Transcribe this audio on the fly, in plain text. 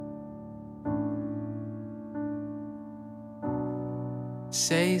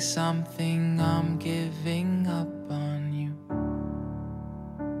Say something, I'm giving up on you.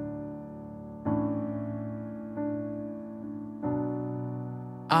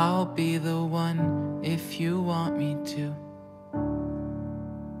 I'll be the one if you want me to.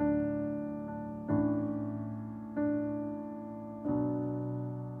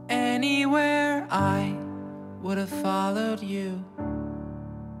 Anywhere I would have followed you.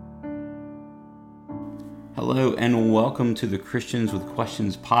 Hello and welcome to the Christians with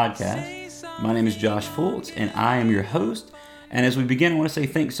Questions podcast. My name is Josh Fultz and I am your host. And as we begin, I want to say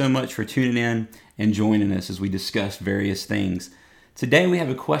thanks so much for tuning in and joining us as we discuss various things. Today we have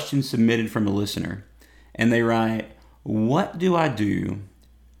a question submitted from a listener, and they write, "What do I do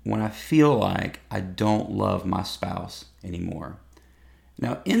when I feel like I don't love my spouse anymore?"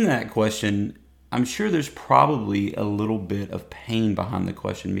 Now, in that question, I'm sure there's probably a little bit of pain behind the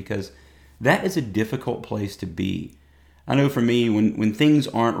question because that is a difficult place to be. I know for me, when things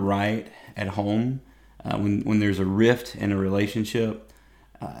aren't right at home, when there's a rift in a relationship,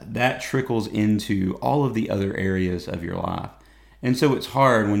 that trickles into all of the other areas of your life. And so it's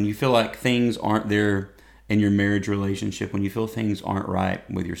hard when you feel like things aren't there in your marriage relationship, when you feel things aren't right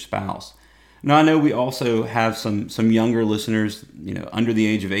with your spouse. Now, I know we also have some younger listeners, under the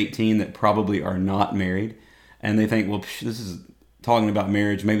age of 18 that probably are not married, and they think, well, this is talking about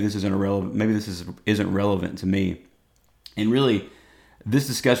marriage. Maybe this isn't irrelevant. Maybe this isn't relevant to me. And really, this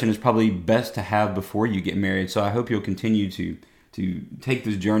discussion is probably best to have before you get married. So I hope you'll continue to take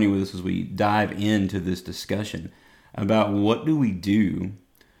this journey with us as we dive into this discussion about what do we do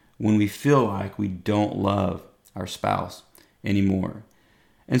when we feel like we don't love our spouse anymore.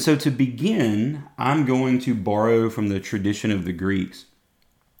 And so to begin, I'm going to borrow from the tradition of the Greeks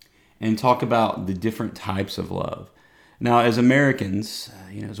and talk about the different types of love. Now, as Americans,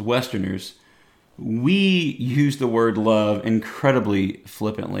 as Westerners, we use the word love incredibly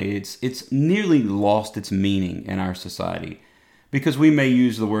flippantly. It's nearly lost its meaning in our society because we may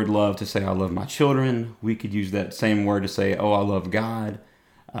use the word love to say, I love my children. We could use that same word to say, oh, I love God.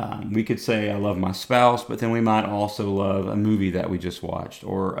 We could say, I love my spouse, but then we might also love a movie that we just watched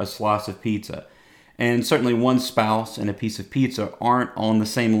or a slice of pizza. And certainly one spouse and a piece of pizza aren't on the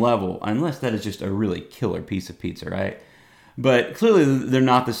same level unless that is just a really killer piece of pizza, right? But clearly they're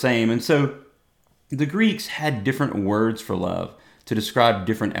not the same. And so the Greeks had different words for love to describe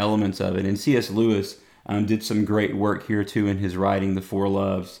different elements of it. And C.S. Lewis did some great work here too in his writing, The Four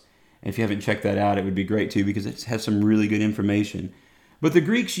Loves. And if you haven't checked that out, it would be great too because it has some really good information. But the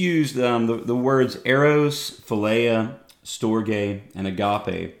Greeks used the words eros, philia, storge, and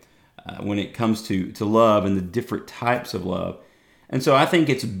agape when it comes to love and the different types of love. And so I think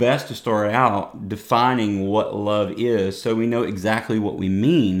it's best to start out defining what love is so we know exactly what we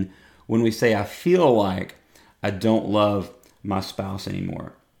mean when we say, I feel like I don't love my spouse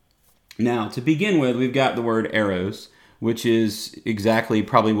anymore. Now, to begin with, we've got the word eros, which is exactly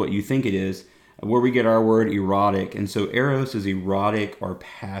probably what you think it is, where we get our word erotic. And so eros is erotic or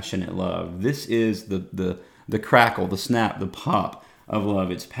passionate love. This is the crackle, the snap, the pop of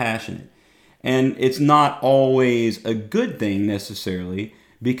love. It's passionate. And it's not always a good thing necessarily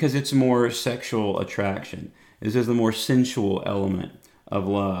because it's more sexual attraction. This is the more sensual element of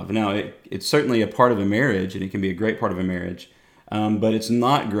love. Now, it's certainly a part of a marriage, and it can be a great part of a marriage, but it's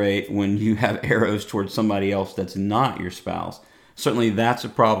not great when you have eros towards somebody else that's not your spouse. Certainly that's a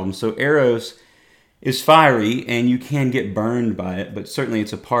problem. So eros is fiery, and you can get burned by it, but certainly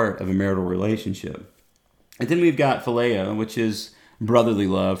it's a part of a marital relationship. And then we've got philia, which is brotherly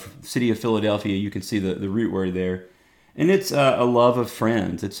love. City of Philadelphia, you can see the root word there. And it's a love of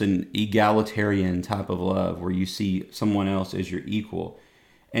friends. It's an egalitarian type of love where you see someone else as your equal.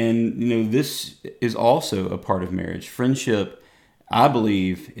 And, this is also a part of marriage. Friendship, I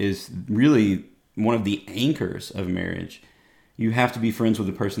believe, is really one of the anchors of marriage. You have to be friends with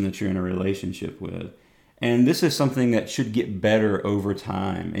the person that you're in a relationship with. And this is something that should get better over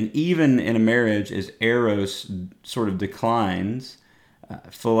time. And even in a marriage, as eros sort of declines,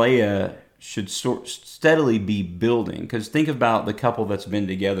 philia should steadily be building. Because think about the couple that's been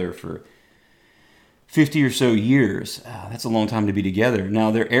together for 50 or so years. That's a long time to be together.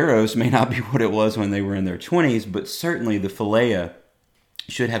 Now, their eros may not be what it was when they were in their 20s, but certainly the philia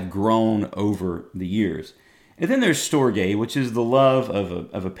should have grown over the years. And then there's storge, which is the love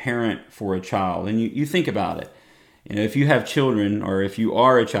of a parent for a child. And you think about it. If you have children or if you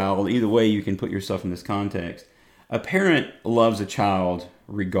are a child, either way you can put yourself in this context. A parent loves a child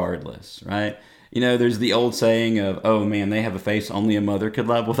regardless, right? There's the old saying of, oh man, they have a face only a mother could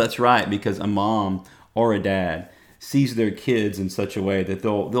love. Well, that's right, because a mom or a dad sees their kids in such a way that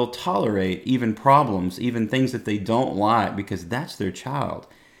they'll tolerate even problems, even things that they don't like, because that's their child.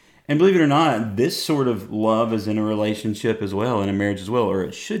 And believe it or not, this sort of love is in a relationship as well, in a marriage as well, or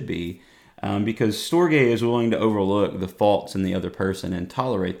it should be, because Storge is willing to overlook the faults in the other person and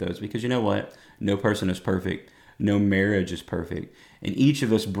tolerate those, because you know what? No person is perfect. No marriage is perfect. And each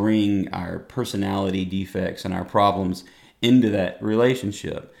of us bring our personality defects and our problems into that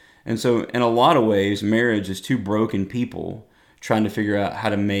relationship. And so in a lot of ways, marriage is two broken people trying to figure out how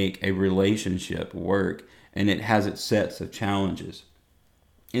to make a relationship work. And it has its sets of challenges.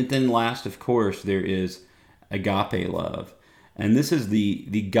 And then last, of course, there is agape love. And this is the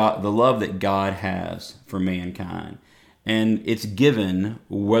love that God has for mankind. And it's given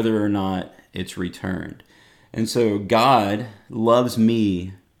whether or not it's returned. And so God loves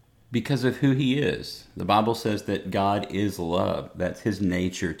me because of who he is. The Bible says that God is love. That's his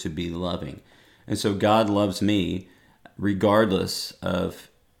nature, to be loving. And so God loves me regardless of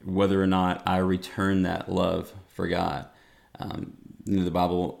whether or not I return that love for God. The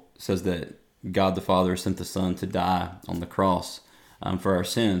Bible says that God the Father sent the Son to die on the cross for our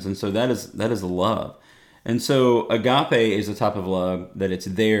sins. And so that is a love. And so agape is a type of love that it's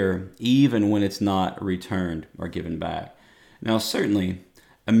there even when it's not returned or given back. Now, certainly,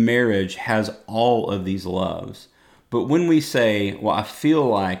 a marriage has all of these loves. But when we say, well, I feel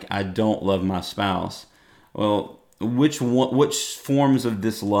like I don't love my spouse, well, which forms of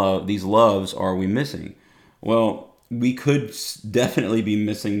these loves are we missing? Well, we could definitely be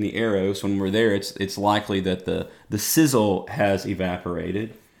missing the eros. When we're there, it's likely that the sizzle has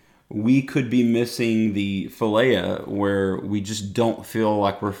evaporated. We could be missing the philia, where we just don't feel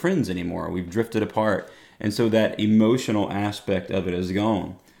like we're friends anymore. We've drifted apart. And so that emotional aspect of it is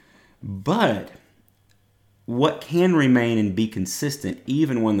gone. But what can remain and be consistent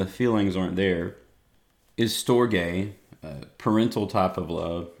even when the feelings aren't there is storge, parental type of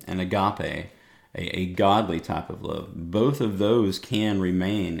love, and agape, a godly type of love. Both of those can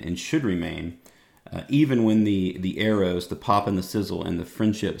remain and should remain, even when the eros, the pop and the sizzle, and the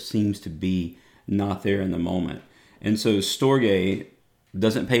friendship seems to be not there in the moment. And so storge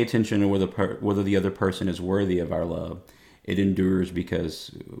doesn't pay attention to whether the other person is worthy of our love. It endures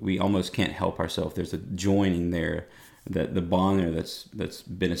because we almost can't help ourselves. There's a joining there, that the bond there that's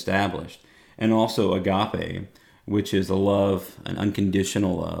been established. And also agape, which is a love, an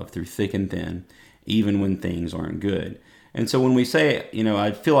unconditional love through thick and thin, even when things aren't good. And so when we say,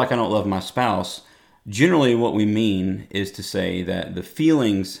 I feel like I don't love my spouse, generally what we mean is to say that the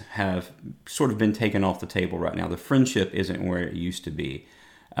feelings have sort of been taken off the table right now. The friendship isn't where it used to be.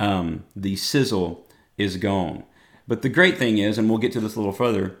 The sizzle is gone. But the great thing is, and we'll get to this a little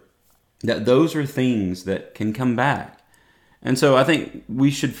further, that those are things that can come back. And so I think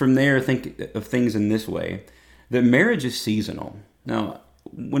we should from there think of things in this way, that marriage is seasonal. Now,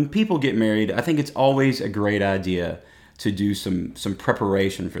 when people get married, I think it's always a great idea to do some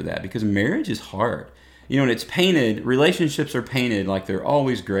preparation for that, because marriage is hard. And it's painted, relationships are painted like they're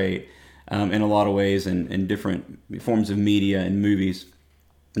always great in a lot of ways, and in different forms of media and movies,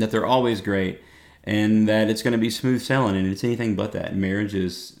 that they're always great and that it's going to be smooth sailing, and it's anything but that. Marriage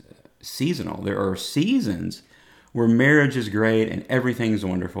is seasonal. There are seasons where marriage is great and everything's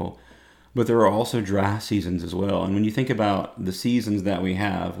wonderful, but there are also dry seasons as well. And when you think about the seasons that we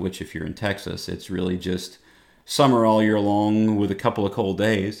have, which if you're in Texas, it's really just summer all year long with a couple of cold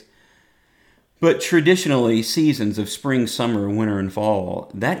days. But traditionally, seasons of spring, summer, winter, and fall,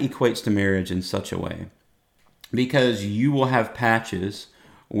 that equates to marriage in such a way. Because you will have patches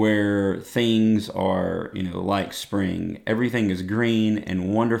where things are, like spring. Everything is green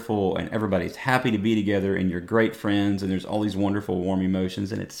and wonderful, and everybody's happy to be together, and you're great friends, and there's all these wonderful, warm emotions,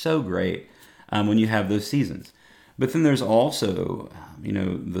 and it's so great when you have those seasons. But then there's also,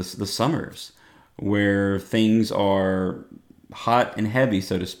 the summers where things are hot and heavy,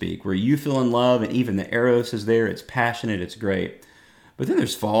 so to speak, where you feel in love, and even the eros is there. It's passionate, it's great. But then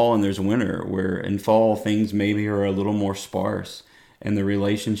there's fall and there's winter, where in fall things maybe are a little more sparse, and the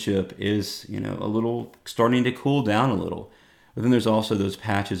relationship is, a little starting to cool down a little. But then there's also those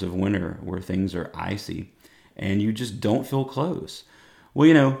patches of winter where things are icy and you just don't feel close.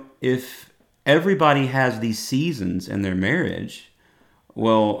 Well, if everybody has these seasons in their marriage,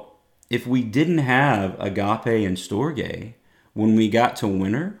 well, if we didn't have agape and storge, when we got to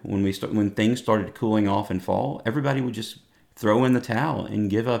winter, when things started cooling off in fall, everybody would just throw in the towel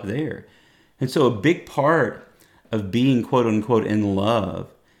and give up there. And so a big part of being quote unquote in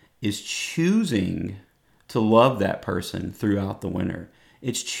love is choosing to love that person throughout the winter.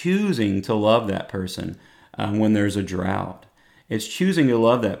 It's choosing to love that person when there's a drought. It's choosing to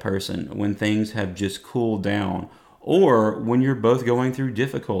love that person when things have just cooled down, or when you're both going through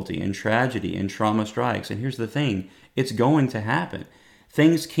difficulty and tragedy and trauma strikes. And here's the thing, it's going to happen.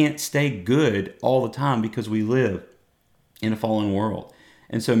 Things can't stay good all the time because we live in a fallen world.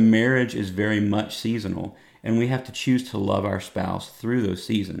 And so marriage is very much seasonal, and we have to choose to love our spouse through those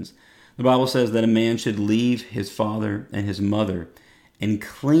seasons. The Bible says that a man should leave his father and his mother and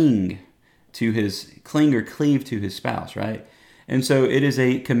cleave to his spouse, right? And so it is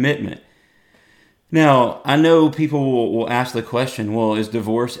a commitment. Now, I know people will ask the question, well, is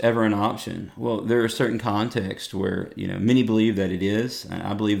divorce ever an option? Well, there are certain contexts where, many believe that it is.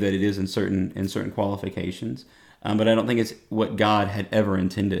 I believe that it is in certain qualifications, but I don't think it's what God had ever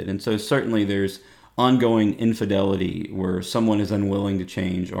intended. And so certainly there's ongoing infidelity where someone is unwilling to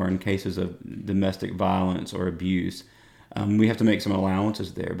change, or in cases of domestic violence or abuse, we have to make some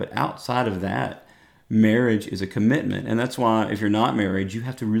allowances there. But outside of that, marriage is a commitment. And that's why if you're not married, you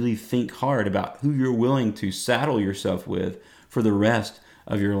have to really think hard about who you're willing to saddle yourself with for the rest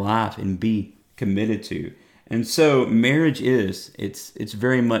of your life and be committed to. And so marriage it's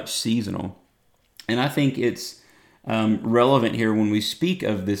very much seasonal. And I think it's relevant here when we speak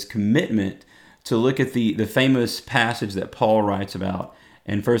of this commitment to look at the famous passage that Paul writes about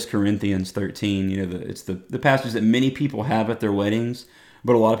in 1 Corinthians 13. It's the passage that many people have at their weddings,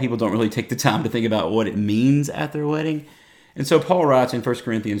 but a lot of people don't really take the time to think about what it means at their wedding. And so Paul writes in 1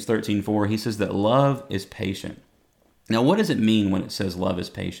 Corinthians 13:4, he says that love is patient. Now, what does it mean when it says love is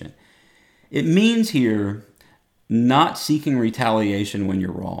patient? It means here not seeking retaliation when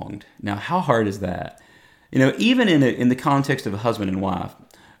you're wronged. Now, how hard is that? Even in the context of a husband and wife,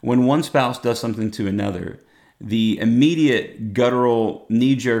 when one spouse does something to another, the immediate guttural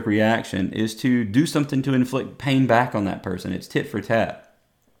knee-jerk reaction is to do something to inflict pain back on that person. It's tit for tat.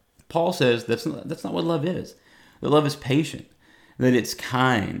 Paul says that's not what love is. That love is patient, that it's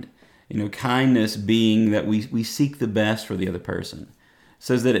kind. Kindness being that we seek the best for the other person. It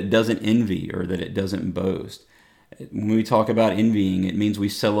says that it doesn't envy or that it doesn't boast. When we talk about envying, it means we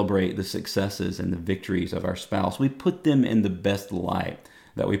celebrate the successes and the victories of our spouse. We put them in the best light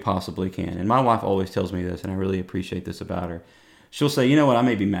that we possibly can. And my wife always tells me this, and I really appreciate this about her. She'll say, you know what, I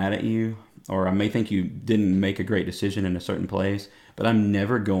may be mad at you, or I may think you didn't make a great decision in a certain place, but I'm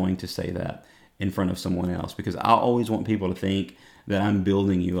never going to say that in front of someone else, because I always want people to think that I'm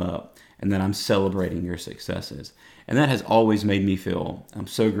building you up and that I'm celebrating your successes. And that has always made me feel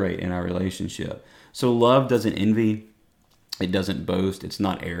so great in our relationship. So love doesn't envy, it doesn't boast, it's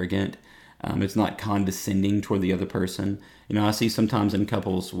not arrogant, it's not condescending toward the other person. I see sometimes in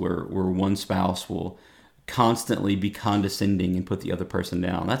couples where one spouse will constantly be condescending and put the other person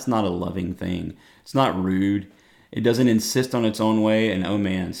down. That's not a loving thing. It's not rude. It doesn't insist on its own way. And oh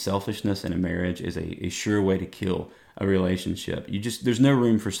man, selfishness in a marriage is a sure way to kill a relationship. There's no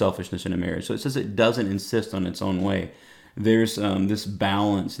room for selfishness in a marriage. So it says it doesn't insist on its own way. There's this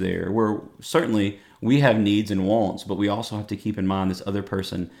balance there where certainly we have needs and wants, but we also have to keep in mind this other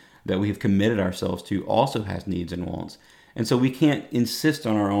person that we have committed ourselves to also has needs and wants. And so we can't insist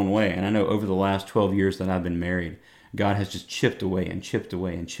on our own way. And I know over the last 12 years that I've been married, God has just chipped away and chipped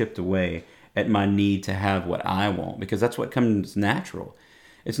away and chipped away at my need to have what I want, because that's what comes natural.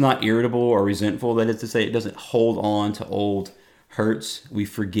 It's not irritable or resentful. That is to say, it doesn't hold on to old hurts. We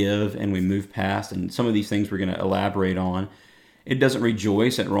forgive and we move past. And some of these things we're going to elaborate on. It doesn't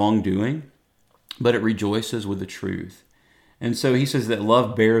rejoice at wrongdoing, but it rejoices with the truth. And so he says that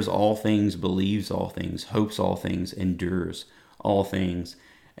love bears all things, believes all things, hopes all things, endures all things.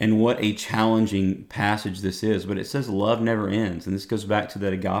 And what a challenging passage this is. But it says love never ends. And this goes back to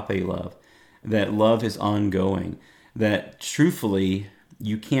that agape love, that love is ongoing, that truthfully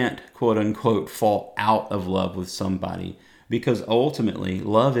you can't, quote unquote, fall out of love with somebody, because ultimately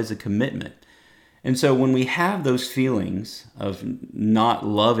love is a commitment. And so when we have those feelings of not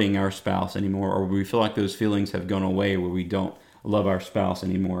loving our spouse anymore, or we feel like those feelings have gone away where we don't love our spouse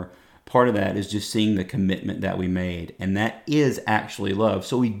anymore, part of that is just seeing the commitment that we made. And that is actually love.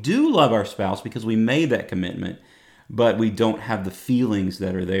 So we do love our spouse because we made that commitment, but we don't have the feelings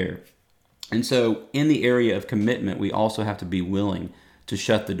that are there. And so in the area of commitment, we also have to be willing to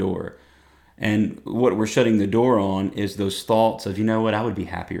shut the door. And what we're shutting the door on is those thoughts of, I would be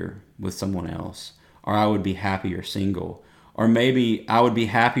happier with someone else, or I would be happier single, or maybe I would be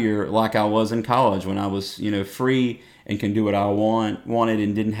happier like I was in college when I was, free and can do what I wanted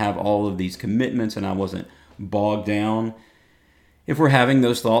and didn't have all of these commitments and I wasn't bogged down. If we're having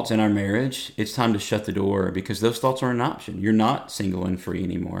those thoughts in our marriage, it's time to shut the door, because those thoughts are an option. You're not single and free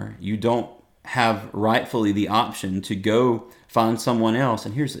anymore. You don't have rightfully the option to go find someone else.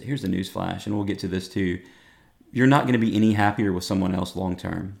 And here's the news flash, and we'll get to this too. You're not going to be any happier with someone else long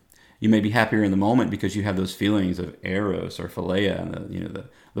term. You may be happier in the moment because you have those feelings of eros or philia, and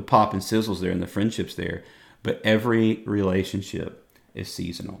the pop and sizzles there, and the friendships there. But every relationship is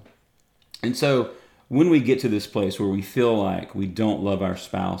seasonal. And so when we get to this place where we feel like we don't love our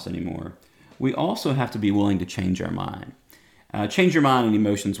spouse anymore, we also have to be willing to change our mind. Change your mind and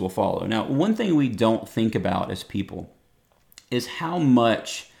emotions will follow. Now, one thing we don't think about as people is how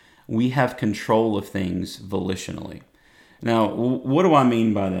much we have control of things volitionally. Now, what do I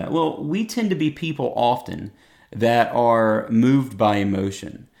mean by that? Well, we tend to be people often that are moved by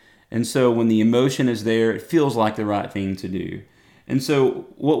emotion. And so when the emotion is there, it feels like the right thing to do. And so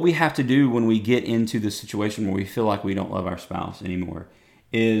what we have to do when we get into the situation where we feel like we don't love our spouse anymore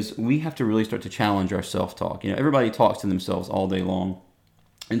is we have to really start to challenge our self-talk. Everybody talks to themselves all day long.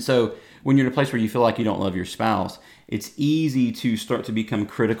 And so when you're in a place where you feel like you don't love your spouse, it's easy to start to become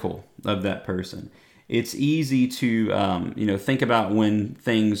critical of that person. It's easy to think about when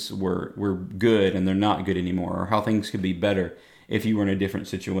things were good and they're not good anymore, or how things could be better if you were in a different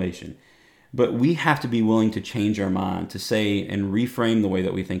situation. But we have to be willing to change our mind, to say and reframe the way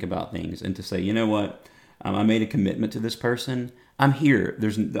that we think about things, and to say, you know what, I made a commitment to this person. I'm here.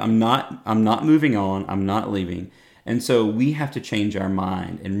 I'm not moving on. I'm not leaving. And so we have to change our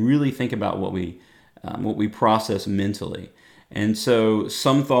mind and really think about what we process mentally. And so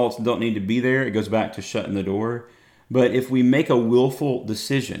some thoughts don't need to be there. It goes back to shutting the door. But if we make a willful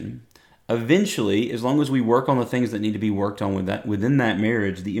decision, eventually, as long as we work on the things that need to be worked on within that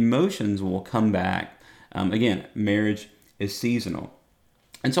marriage, the emotions will come back. Again, marriage is seasonal.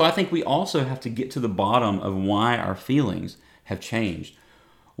 And so I think we also have to get to the bottom of why our feelings have changed.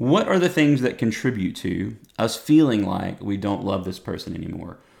 What are the things that contribute to us feeling like we don't love this person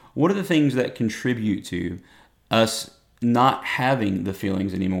anymore? What are the things that contribute to us not having the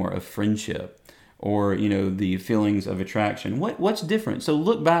feelings anymore of friendship or, the feelings of attraction? What's different? So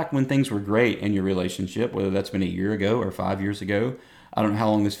look back when things were great in your relationship, whether that's been a year ago or 5 years ago. I don't know how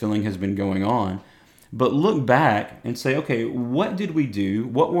long this feeling has been going on. But look back and say, okay, what did we do?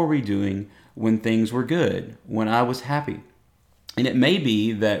 What were we doing when things were good, when I was happy? And it may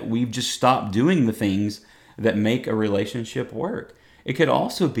be that we've just stopped doing the things that make a relationship work. It could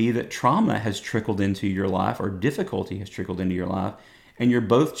also be that trauma has trickled into your life, or difficulty has trickled into your life, and you're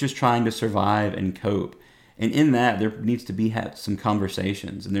both just trying to survive and cope. And in that, there needs to be some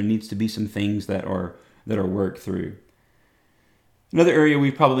conversations, and there needs to be some things that are worked through. Another area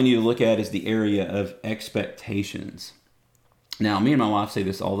we probably need to look at is the area of expectations. Now, me and my wife say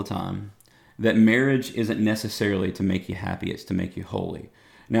this all the time, that marriage isn't necessarily to make you happy, it's to make you holy.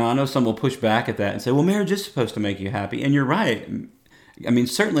 Now, I know some will push back at that and say, well, marriage is supposed to make you happy. And you're right. I mean,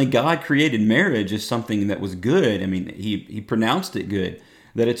 certainly God created marriage as something that was good. I mean, he pronounced it good,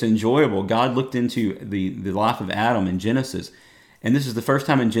 that it's enjoyable. God looked into the life of Adam in Genesis. And this is the first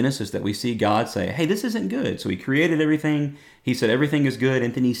time in Genesis that we see God say, hey, this isn't good. So he created everything. He said everything is good.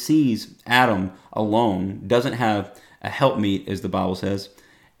 And then he sees Adam alone, doesn't have a helpmeet, as the Bible says.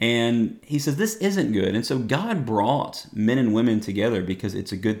 And he says, this isn't good. And so God brought men and women together because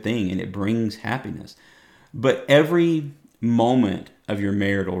it's a good thing and it brings happiness. But every moment of your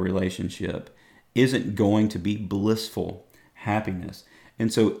marital relationship isn't going to be blissful happiness.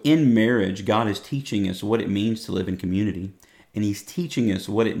 And so in marriage, God is teaching us what it means to live in community. And he's teaching us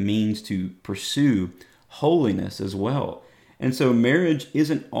what it means to pursue holiness as well. And so marriage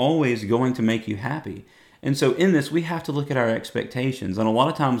isn't always going to make you happy. And so in this, we have to look at our expectations. And a lot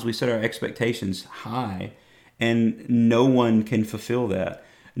of times we set our expectations high and no one can fulfill that.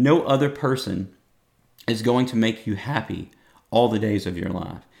 No other person is going to make you happy all the days of your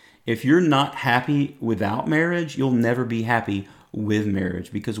life. If you're not happy without marriage, you'll never be happy with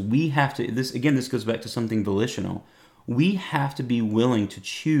marriage, because we have to, this goes back to something volitional. We have to be willing to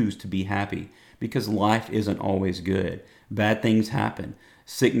choose to be happy, because life isn't always good. Bad things happen.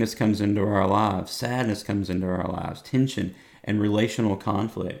 Sickness comes into our lives. Sadness comes into our lives. Tension and relational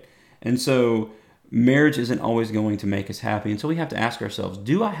conflict. And so marriage isn't always going to make us happy. And so we have to ask ourselves,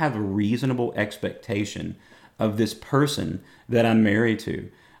 do I have a reasonable expectation of this person that I'm married to?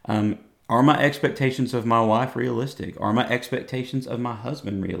 Are my expectations of my wife realistic? Are my expectations of my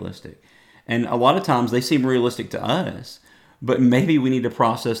husband realistic? And a lot of times they seem realistic to us, but maybe we need to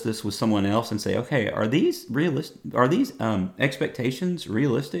process this with someone else and say, okay, are these realistic? Are these expectations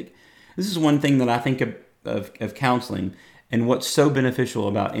realistic? This is one thing that I think of counseling, and what's so beneficial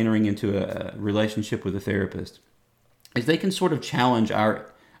about entering into a relationship with a therapist is they can sort of challenge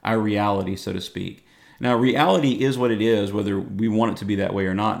our reality, so to speak. Now, reality is what it is, whether we want it to be that way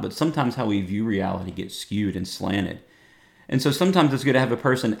or not, but sometimes how we view reality gets skewed and slanted. And so sometimes it's good to have a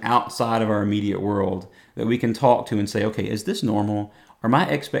person outside of our immediate world that we can talk to and say, okay, is this normal? Are my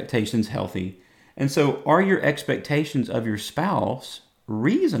expectations healthy? And so are your expectations of your spouse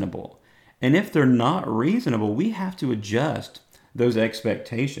reasonable? And if they're not reasonable, we have to adjust those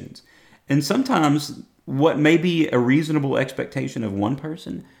expectations. And sometimes what may be a reasonable expectation of one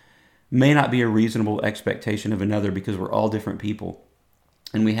person may not be a reasonable expectation of another, because we're all different people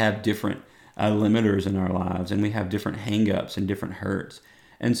and we have different limiters in our lives, and we have different hang-ups and different hurts.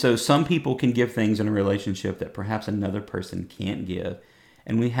 And so some people can give things in a relationship that perhaps another person can't give,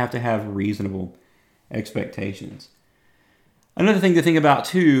 and we have to have reasonable expectations. Another thing to think about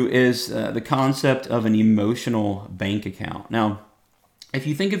too is the concept of an emotional bank account. Now, if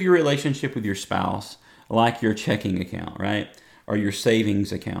you think of your relationship with your spouse like your checking account, right, or your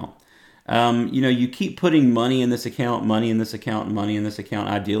savings account, you keep putting money in this account, money in this account, money in this account.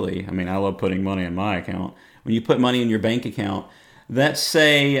 Ideally, I love putting money in my account. When you put money in your bank account, let's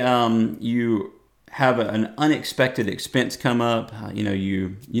say you have an unexpected expense come up.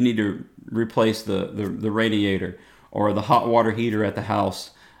 You need to replace the radiator, or the hot water heater at the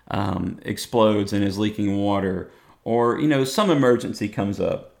house explodes and is leaking water, or some emergency comes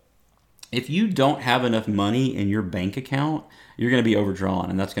up. If you don't have enough money in your bank account, you're going to be overdrawn,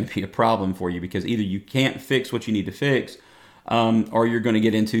 and that's going to be a problem for you, because either you can't fix what you need to fix, or you're going to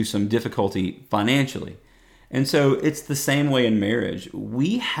get into some difficulty financially. And so it's the same way in marriage.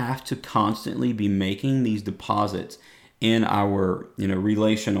 We have to constantly be making these deposits in our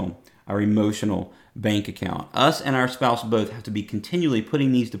relational, our emotional bank account. Us and our spouse both have to be continually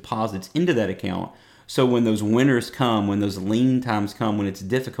putting these deposits into that account, so when those winters come, when those lean times come, when it's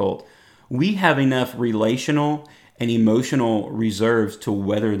difficult, we have enough relational and emotional reserves to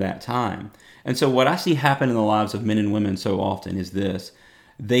weather that time. And so what I see happen in the lives of men and women so often is this: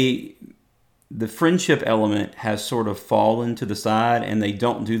 the friendship element has sort of fallen to the side, and they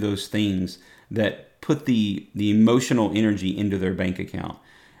don't do those things that put the emotional energy into their bank account.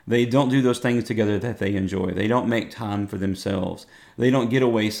 They don't do those things together that they enjoy. They don't make time for themselves. They don't get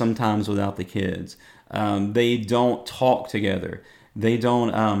away sometimes without the kids. They don't talk together. They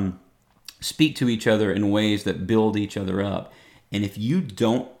don't speak to each other in ways that build each other up. And if you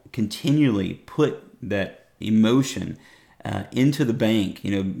don't continually put that emotion into the bank,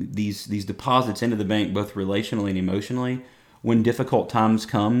 these deposits into the bank, both relationally and emotionally, when difficult times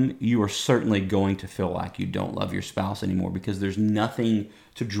come, you are certainly going to feel like you don't love your spouse anymore, because there's nothing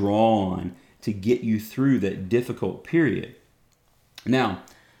to draw on to get you through that difficult period. Now,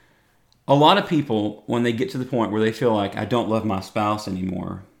 a lot of people, when they get to the point where they feel like, I don't love my spouse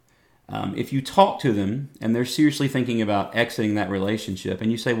anymore, if you talk to them and they're seriously thinking about exiting that relationship,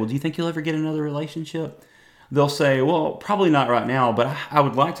 and you say, well, do you think you'll ever get another relationship? They'll say, well, probably not right now, but I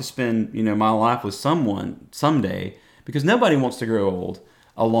would like to spend my life with someone someday, because nobody wants to grow old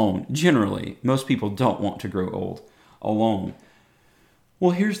alone. Generally, most people don't want to grow old alone.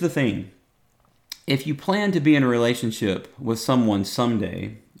 Well, here's the thing. If you plan to be in a relationship with someone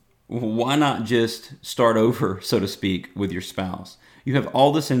someday, why not just start over, so to speak, with your spouse? You have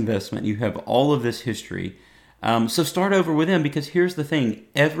all this investment. You have all of this history. So start over with them, because here's the thing.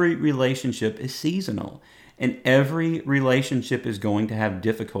 Every relationship is seasonal, and every relationship is going to have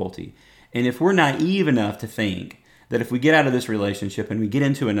difficulty. And if we're naive enough to think that if we get out of this relationship and we get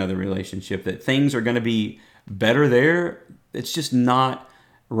into another relationship, that things are going to be better there, it's just not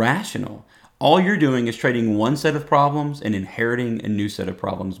rational. All you're doing is trading one set of problems and inheriting a new set of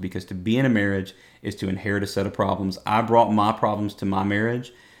problems, because to be in a marriage is to inherit a set of problems. I brought my problems to my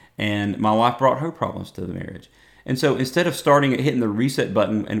marriage, and my wife brought her problems to the marriage. And so instead of starting at hitting the reset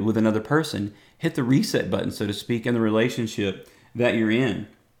button and with another person, hit the reset button, so to speak, in the relationship that you're in.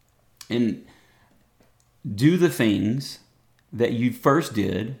 And do the things that you first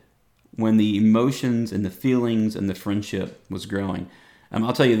did when the emotions and the feelings and the friendship was growing.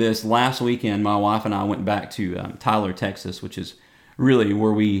 I'll tell you this, last weekend, my wife and I went back to Tyler, Texas, which is really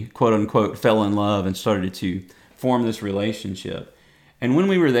where we, quote unquote, fell in love and started to form this relationship. And when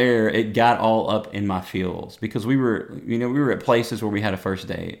we were there, it got all up in my feels, because we were at places where we had a first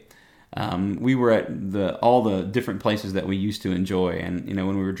date. We were at all the different places that we used to enjoy. And,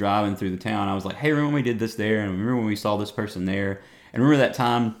 when we were driving through the town, I was like, hey, remember when we did this there? And remember when we saw this person there? And remember that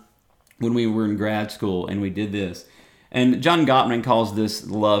time when we were in grad school and we did this? And John Gottman calls this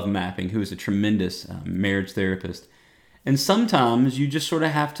love mapping, who is a tremendous marriage therapist. And sometimes you just sort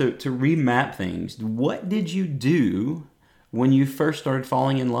of have to remap things. What did you do when you first started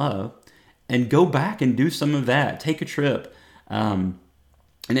falling in love? And go back and do some of that. Take a trip. And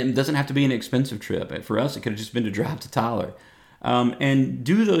it doesn't have to be an expensive trip. For us, it could have just been to drive to Tyler. And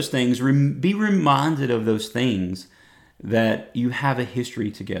do those things. Be reminded of those things that you have a history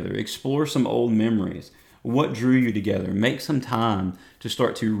together. Explore some old memories. What drew you together? Make some time to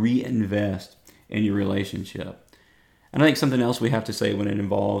start to reinvest in your relationship. And I think something else we have to say when it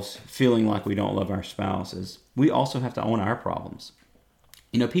involves feeling like we don't love our spouse is we also have to own our problems.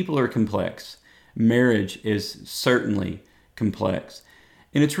 People are complex. Marriage is certainly complex.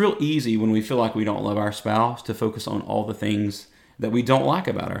 And it's real easy when we feel like we don't love our spouse to focus on all the things that we don't like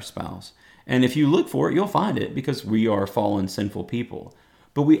about our spouse. And if you look for it, you'll find it because we are fallen, sinful people.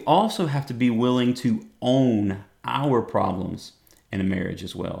 But we also have to be willing to own our problems in a marriage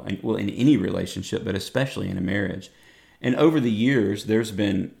as well. And in any relationship, but especially in a marriage. And over the years, there's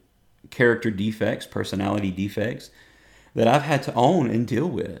been character defects, personality defects that I've had to own and deal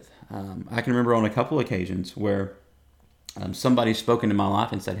with. I can remember on a couple occasions where somebody spoke into my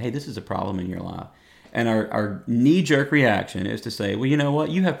life and said, hey, this is a problem in your life. And our knee-jerk reaction is to say, well, you know what?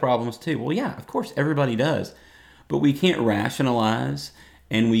 You have problems too. Well, yeah, of course, everybody does. But we can't rationalize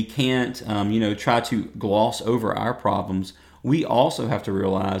and we can't, try to gloss over our problems. We also have to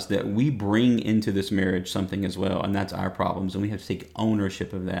realize that we bring into this marriage something as well, and that's our problems, and we have to take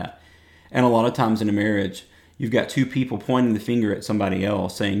ownership of that. And a lot of times in a marriage, you've got two people pointing the finger at somebody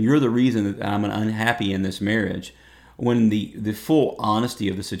else, saying, you're the reason that I'm unhappy in this marriage, when the full honesty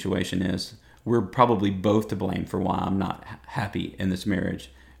of the situation is, we're probably both to blame for why I'm not happy in this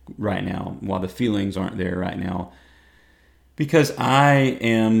marriage right now, while the feelings aren't there right now. Because I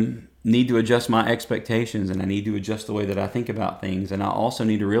need to adjust my expectations, and I need to adjust the way that I think about things. And I also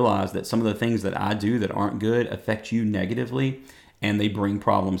need to realize that some of the things that I do that aren't good affect you negatively, and they bring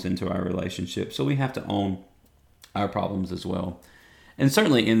problems into our relationship. So we have to own our problems as well. And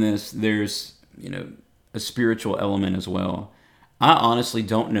certainly in this, there's, a spiritual element as well. I honestly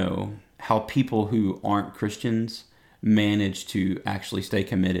don't know how people who aren't Christians manage to actually stay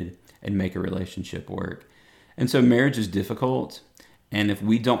committed and make a relationship work. And so marriage is difficult. And if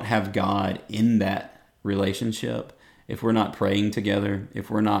we don't have God in that relationship, if we're not praying together, if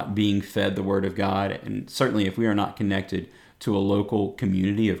we're not being fed the Word of God, and certainly if we are not connected to a local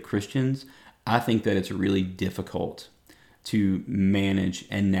community of Christians, I think that it's really difficult to manage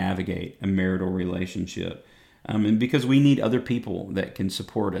and navigate a marital relationship. And because we need other people that can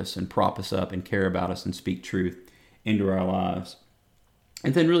support us and prop us up and care about us and speak truth into our lives.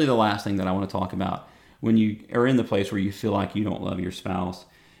 And then really the last thing that I want to talk about when you are in the place where you feel like you don't love your spouse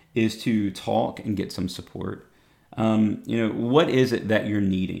is to talk and get some support. What is it that you're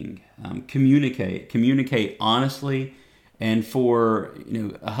needing? Communicate honestly. And for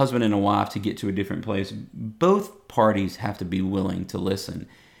a husband and a wife to get to a different place, both parties have to be willing to listen.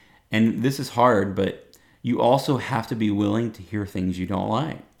 And this is hard, but you also have to be willing to hear things you don't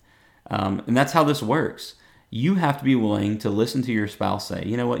like. And that's how this works. You have to be willing to listen to your spouse say,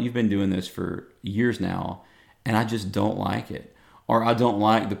 you know what, you've been doing this for years now, and I just don't like it. Or I don't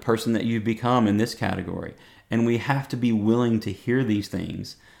like the person that you've become in this category. And we have to be willing to hear these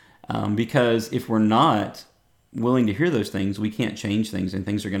things. Because if we're not willing to hear those things, we can't change things, and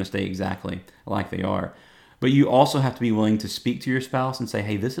things are going to stay exactly like they are. But you also have to be willing to speak to your spouse and say,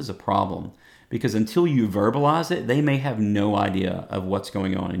 hey, this is a problem. Because until you verbalize it, they may have no idea of what's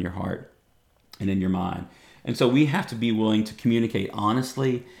going on in your heart and in your mind. And so we have to be willing to communicate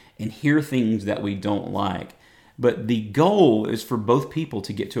honestly and hear things that we don't like. But the goal is for both people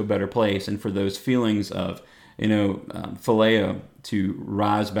to get to a better place, and for those feelings of, phileo to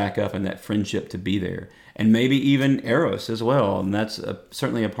rise back up, and that friendship to be there. And maybe even eros as well, and that's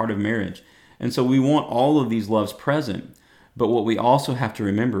certainly a part of marriage. And so we want all of these loves present, but what we also have to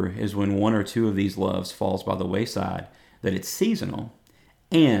remember is when one or two of these loves falls by the wayside, that it's seasonal,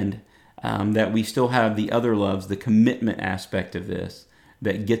 and that we still have the other loves, the commitment aspect of this,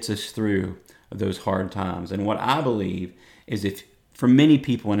 that gets us through those hard times. And what I believe is, if for many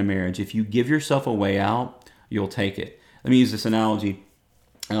people in a marriage, if you give yourself a way out, you'll take it. Let me use this analogy.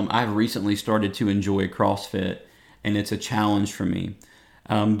 I've recently started to enjoy CrossFit, and it's a challenge for me.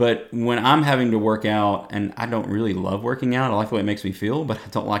 But when I'm having to work out, and I don't really love working out, I like the way it makes me feel, but I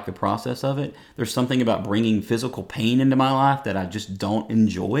don't like the process of it. There's something about bringing physical pain into my life that I just don't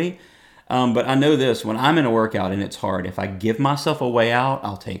enjoy. But I know this, when I'm in a workout and it's hard, if I give myself a way out,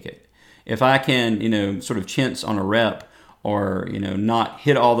 I'll take it. If I can, sort of chintz on a rep, or, not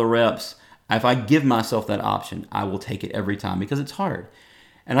hit all the reps, if I give myself that option, I will take it every time, because it's hard.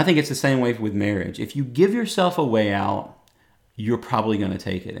 And I think it's the same way with marriage. If you give yourself a way out, you're probably going to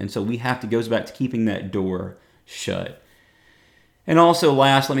take it. And so goes back to keeping that door shut. And also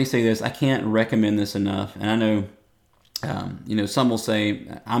last, let me say this, I can't recommend this enough. And I know, some will say,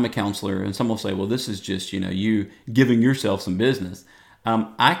 I'm a counselor, and some will say, well, this is just, you giving yourself some business.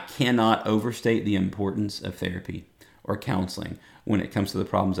 I cannot overstate the importance of therapy or counseling when it comes to the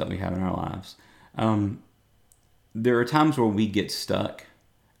problems that we have in our lives. there are times where we get stuck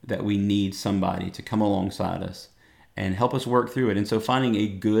that we need somebody to come alongside us and help us work through it. And so finding a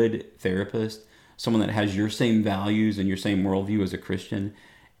good therapist, someone that has your same values and your same worldview as a Christian,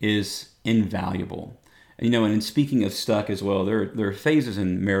 is invaluable. And in speaking of stuck as well, there are phases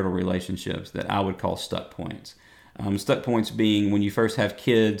in marital relationships that I would call stuck points. Stuck points being when you first have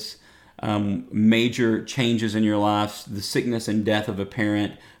kids, major changes in your life, the sickness and death of a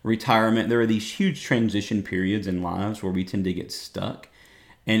parent, retirement. There are these huge transition periods in lives where we tend to get stuck.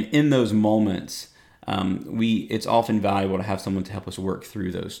 And in those moments, it's often valuable to have someone to help us work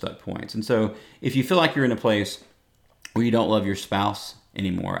through those stuck points. And so if you feel like you're in a place where you don't love your spouse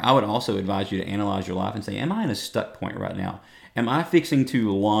anymore, I would also advise you to analyze your life and say, am I in a stuck point right now? Am I fixing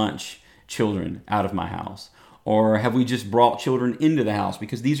to launch children out of my house? Or have we just brought children into the house?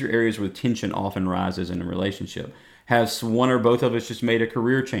 Because these are areas where tension often rises in a relationship. Has one or both of us just made a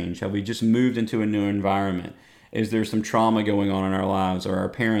career change? Have we just moved into a new environment? Is there some trauma going on in our lives? Are our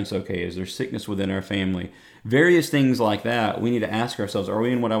parents okay? Is there sickness within our family? Various things like that. We need to ask ourselves, are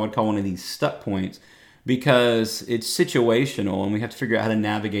we in what I would call one of these stuck points? Because it's situational and we have to figure out how to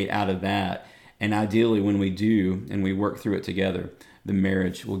navigate out of that. And ideally, when we do and we work through it together, the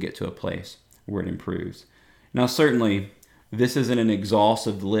marriage will get to a place where it improves. Now, certainly, this isn't an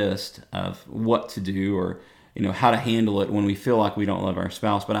exhaustive list of what to do or how to handle it when we feel like we don't love our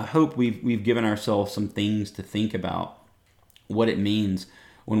spouse. But I hope we've given ourselves some things to think about what it means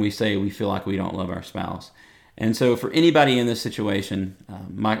when we say we feel like we don't love our spouse. And so for anybody in this situation,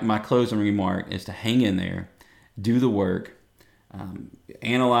 my closing remark is to hang in there, do the work,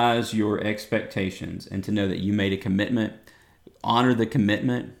 analyze your expectations, and to know that you made a commitment, honor the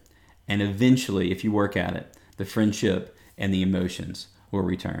commitment, and eventually, if you work at it, the friendship and the emotions will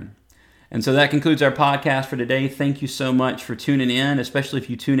return. And so that concludes our podcast for today. Thank you so much for tuning in, especially if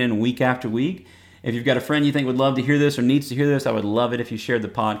you tune in week after week. If you've got a friend you think would love to hear this or needs to hear this, I would love it if you shared the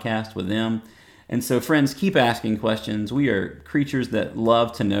podcast with them. And so, friends, keep asking questions. We are creatures that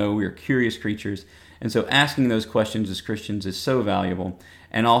love to know. We are curious creatures. And so asking those questions as Christians is so valuable,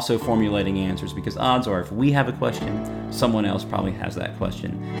 and also formulating answers, because odds are if we have a question, someone else probably has that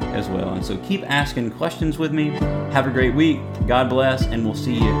question as well. And so keep asking questions with me. Have a great week. God bless, and we'll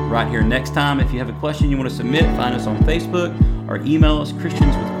see you right here next time. If you have a question you want to submit, find us on Facebook or email us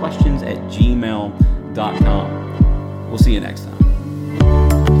christianswithquestions@gmail.com. We'll see you next time.